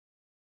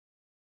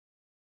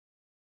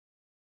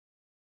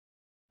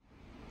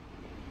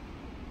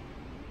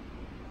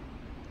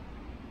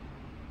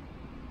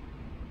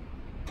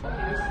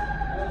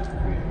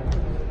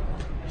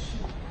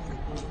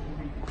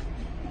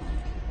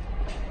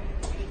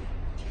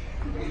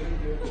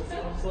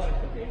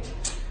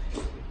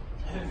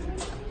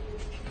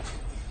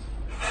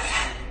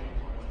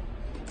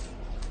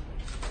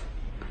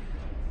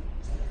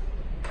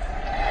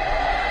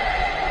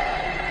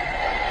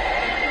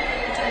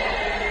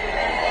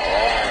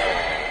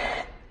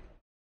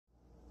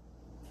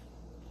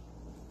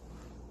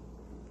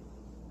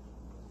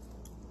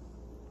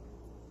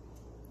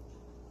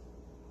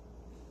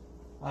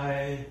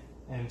I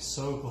am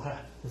so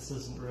glad this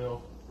isn't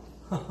real.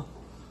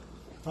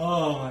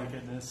 Oh my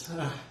goodness.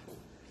 I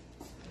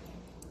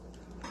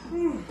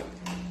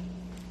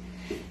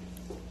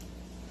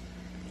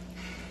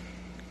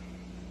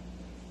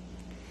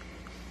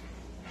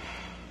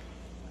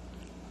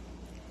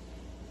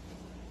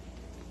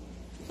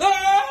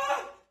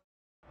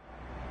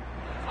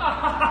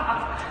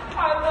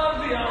love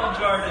the Olive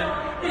Garden.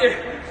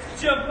 Here,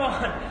 jump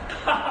on.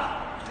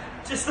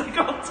 Just like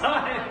old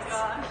times.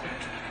 Oh my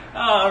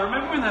gosh.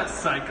 Remember when that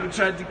psycho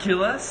tried to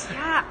kill us?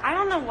 Yeah, I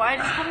don't know why. I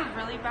just have a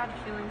really bad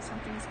feeling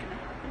something's gonna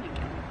happen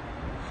again.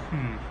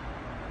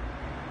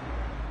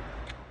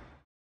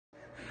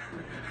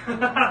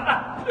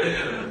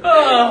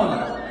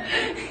 Oh.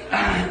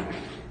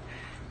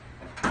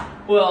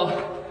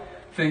 Well,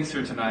 thanks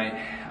for tonight.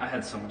 I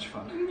had so much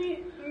fun.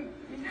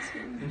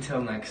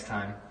 Until next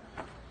time,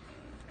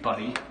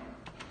 buddy.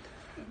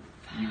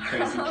 You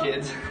crazy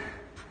kids.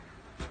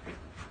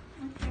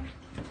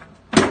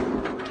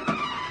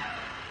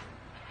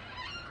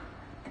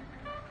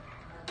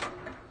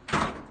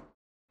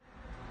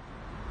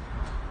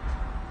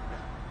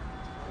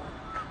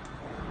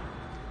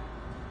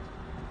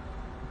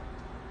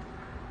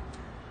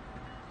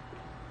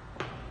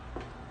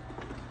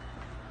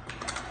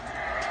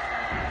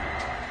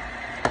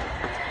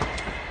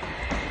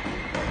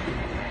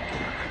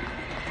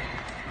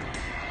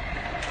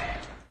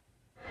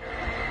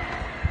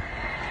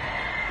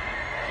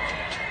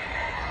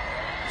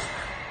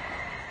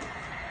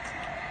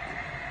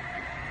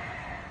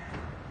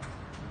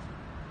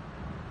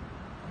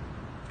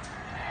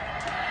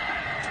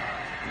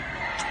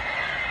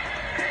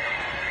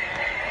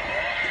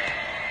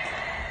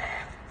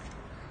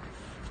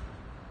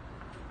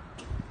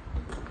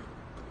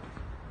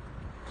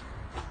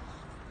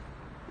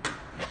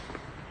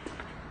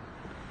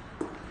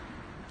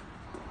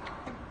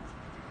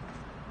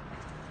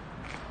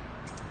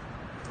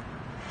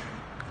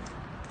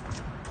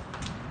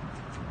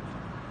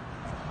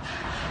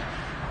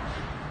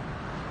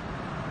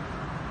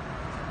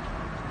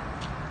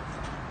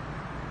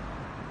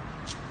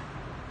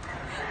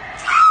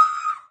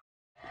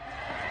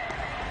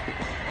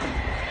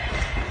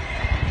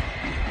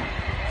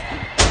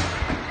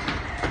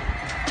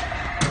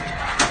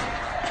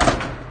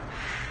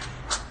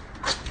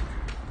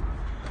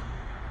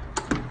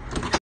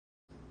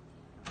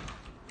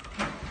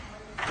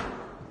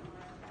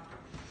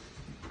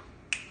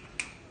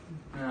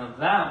 Now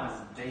that was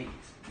a date.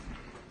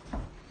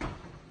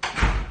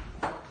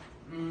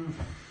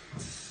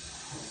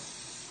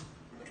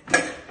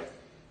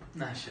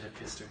 I should have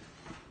kissed her.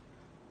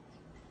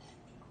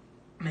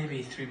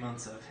 Maybe 3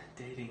 months of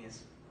dating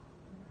is...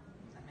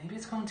 Maybe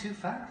it's going too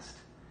fast.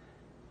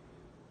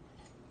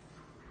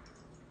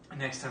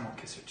 Next time I'll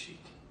kiss her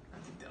cheek. I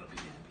think that'll be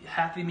a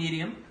happy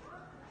medium.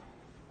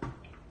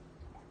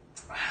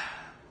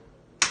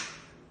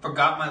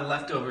 Forgot my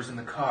leftovers in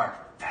the car.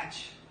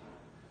 Fetch.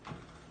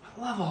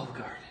 I love Olive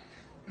Garden.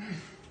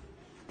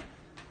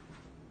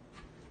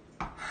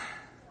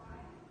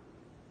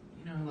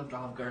 You know who loved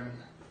Olive Garden?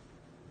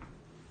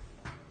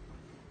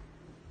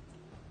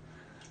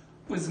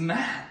 Was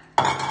Matt.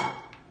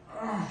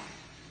 Oh.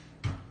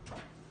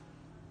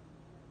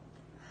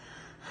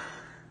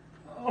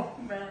 Oh,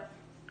 Matt.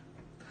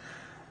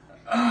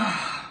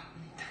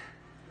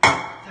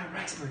 That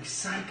Rexburg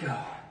Psycho.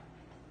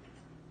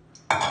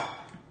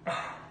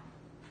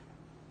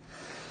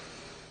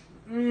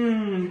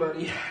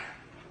 Buddy.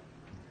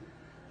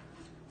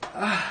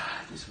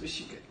 I just wish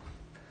you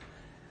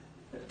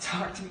could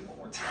talk to me one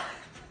more time.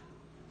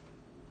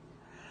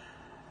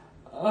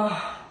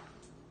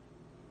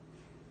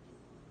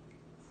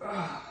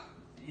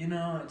 You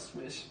know, I just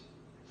wish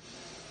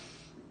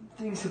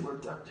things had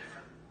worked out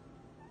different.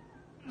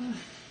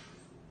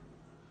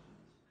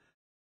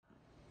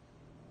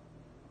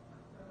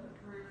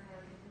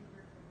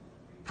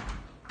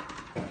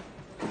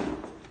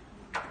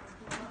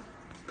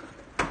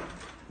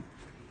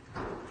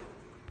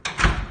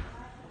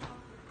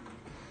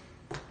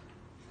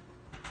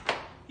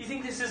 You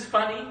think this is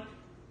funny?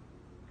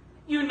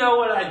 You know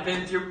what I've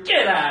been through.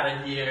 Get out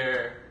of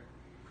here.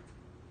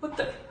 What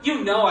the?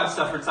 You know I've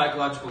suffered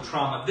psychological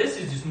trauma. This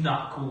is just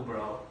not cool,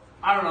 bro.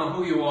 I don't know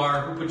who you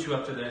are, who put you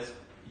up to this.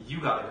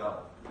 You gotta go.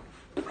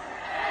 This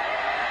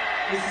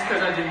is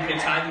because I didn't pay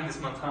tithing this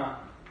month, huh?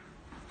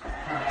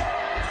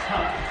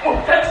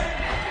 Oh, that's...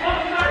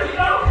 Oh, no,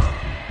 no!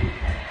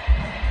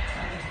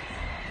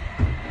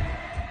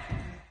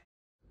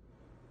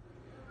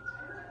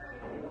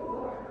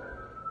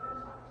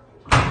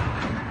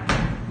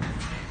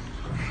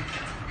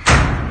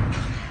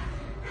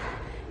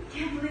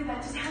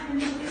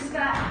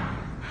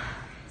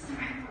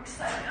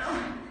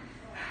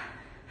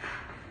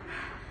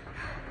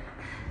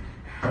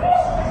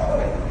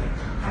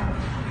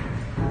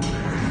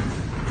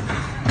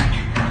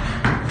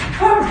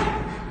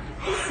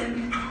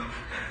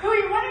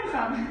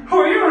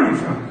 running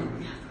from?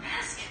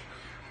 Mask.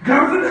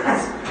 Got off the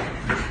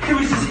mask. It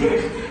was just here.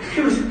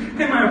 It was in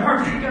my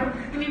apartment.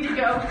 Go. We need to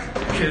go.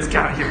 Okay, let's get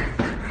out of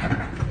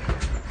here.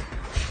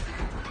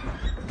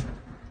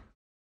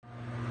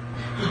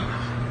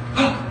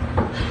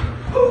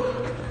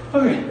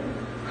 Okay.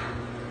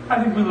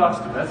 I think we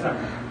lost him. That's not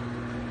good.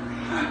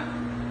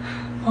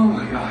 Oh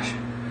my gosh.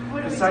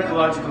 What do The we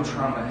psychological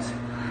trauma is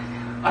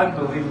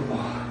unbelievable.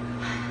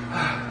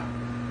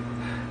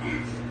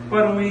 Why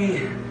don't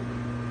we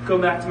go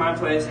back to my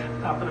place,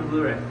 hop on a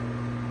Blu-ray?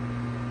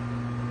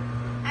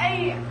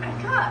 I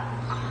got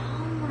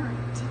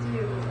homework to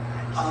do.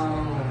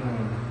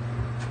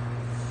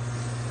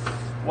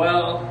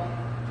 Well,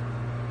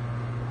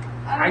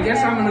 I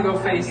guess I'm gonna go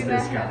face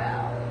this guy.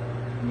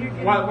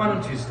 Why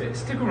don't you stay?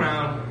 Stick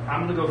around.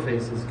 I'm gonna go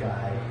face this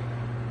guy.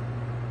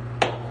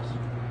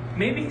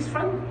 Maybe he's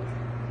friendly.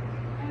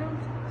 I don't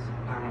think so.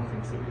 I don't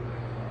think so either.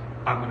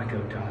 I'm gonna go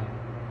die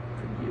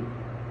for you.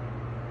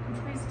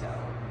 Please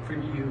don't. For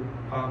you,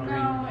 Aubrey.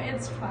 No,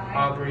 it's fine.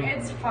 Aubrey,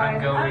 It's fine.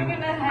 I'm going.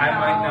 gonna head I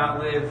might out.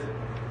 not live.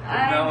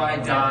 But no, I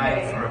It's died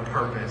okay. for a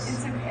purpose.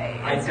 It's okay.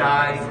 I It's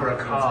died okay. for a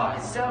It's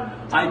cause. fine.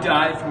 Don't. I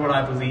died for what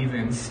I believe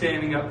in,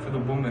 standing up for the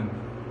woman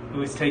who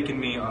has taken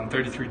me on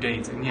 33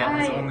 dates and yet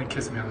has only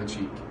kissed me on the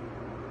cheek.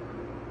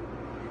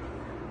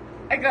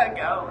 I gotta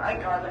go. I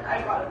got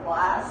a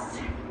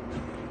blast.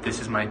 This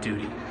is my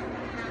duty.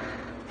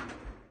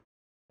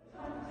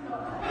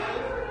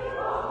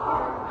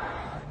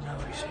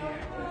 Nobody's here.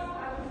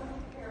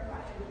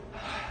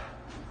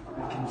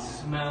 I can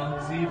smell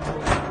his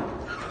evil.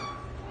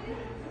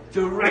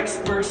 The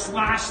Rexburg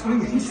slasher.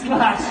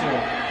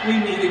 We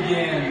meet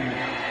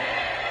again.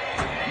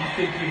 You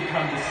think you've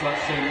come to slut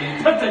shame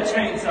me? Put the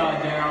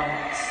chainsaw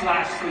down.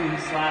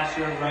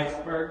 Slasher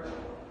Rexburg.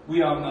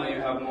 We all know you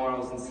have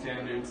morals and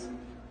standards.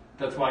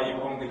 That's why you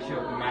only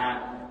killed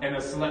Matt and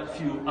a select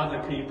few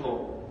other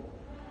people.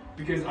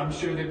 Because I'm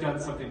sure they've done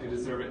something to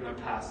deserve it in their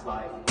past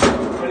life.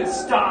 But it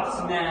stops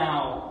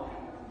now.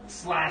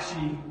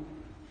 Slashy.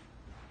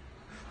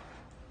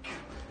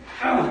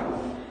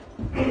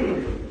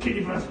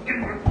 Kitty bus.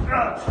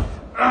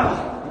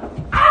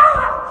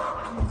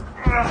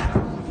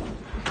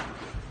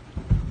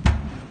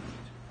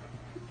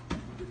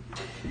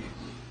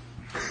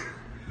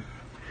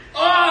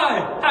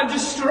 I have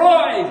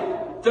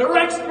destroyed the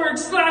Rexburg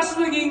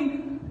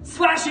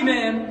slashy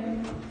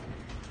man.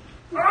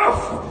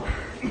 Oh,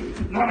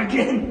 not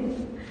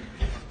again.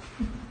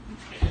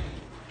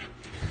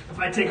 If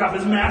I take off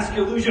his mask,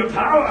 you'll lose your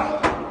power.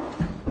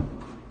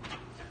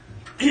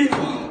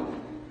 Evil.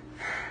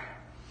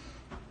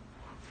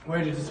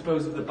 Where to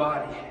dispose of the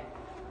body?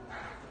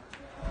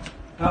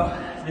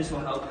 Oh, this will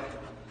help.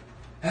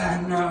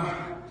 No.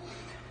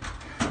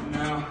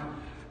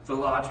 The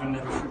lodge would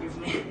never forgive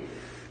me.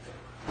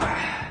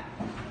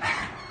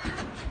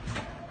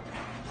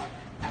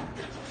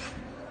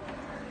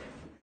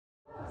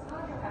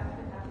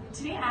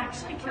 Did he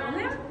actually kill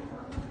him?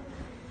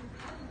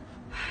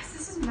 Is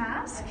this his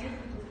mask?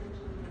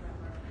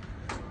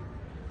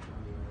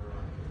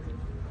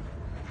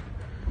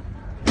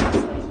 That's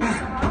what he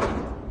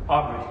saw?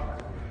 Aubrey,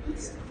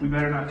 we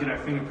better not get our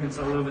fingerprints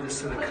all over this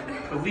so the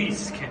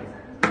police can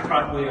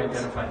properly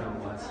identify who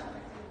it was.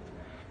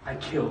 I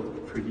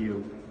killed for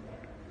you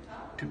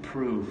to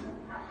prove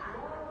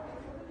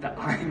that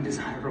I am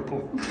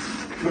desirable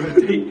for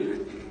a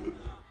date.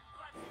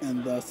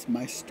 And thus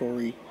my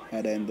story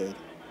had ended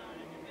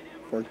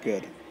for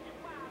good.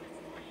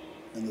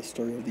 And the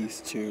story of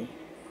these two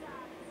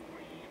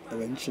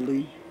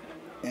eventually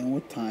and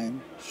with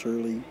time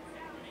surely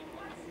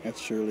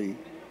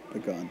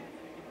begun.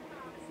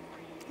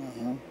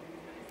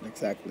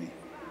 Exactly.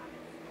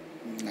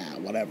 Nah,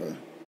 whatever.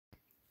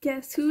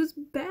 Guess who's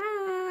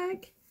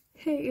back?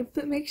 Hey,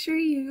 but make sure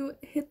you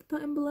hit the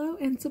button below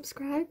and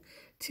subscribe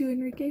to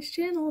Enrique's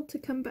channel to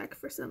come back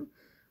for some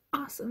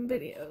awesome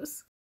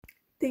videos.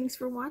 Thanks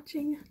for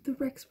watching the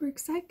Rexburg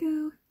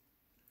Psycho.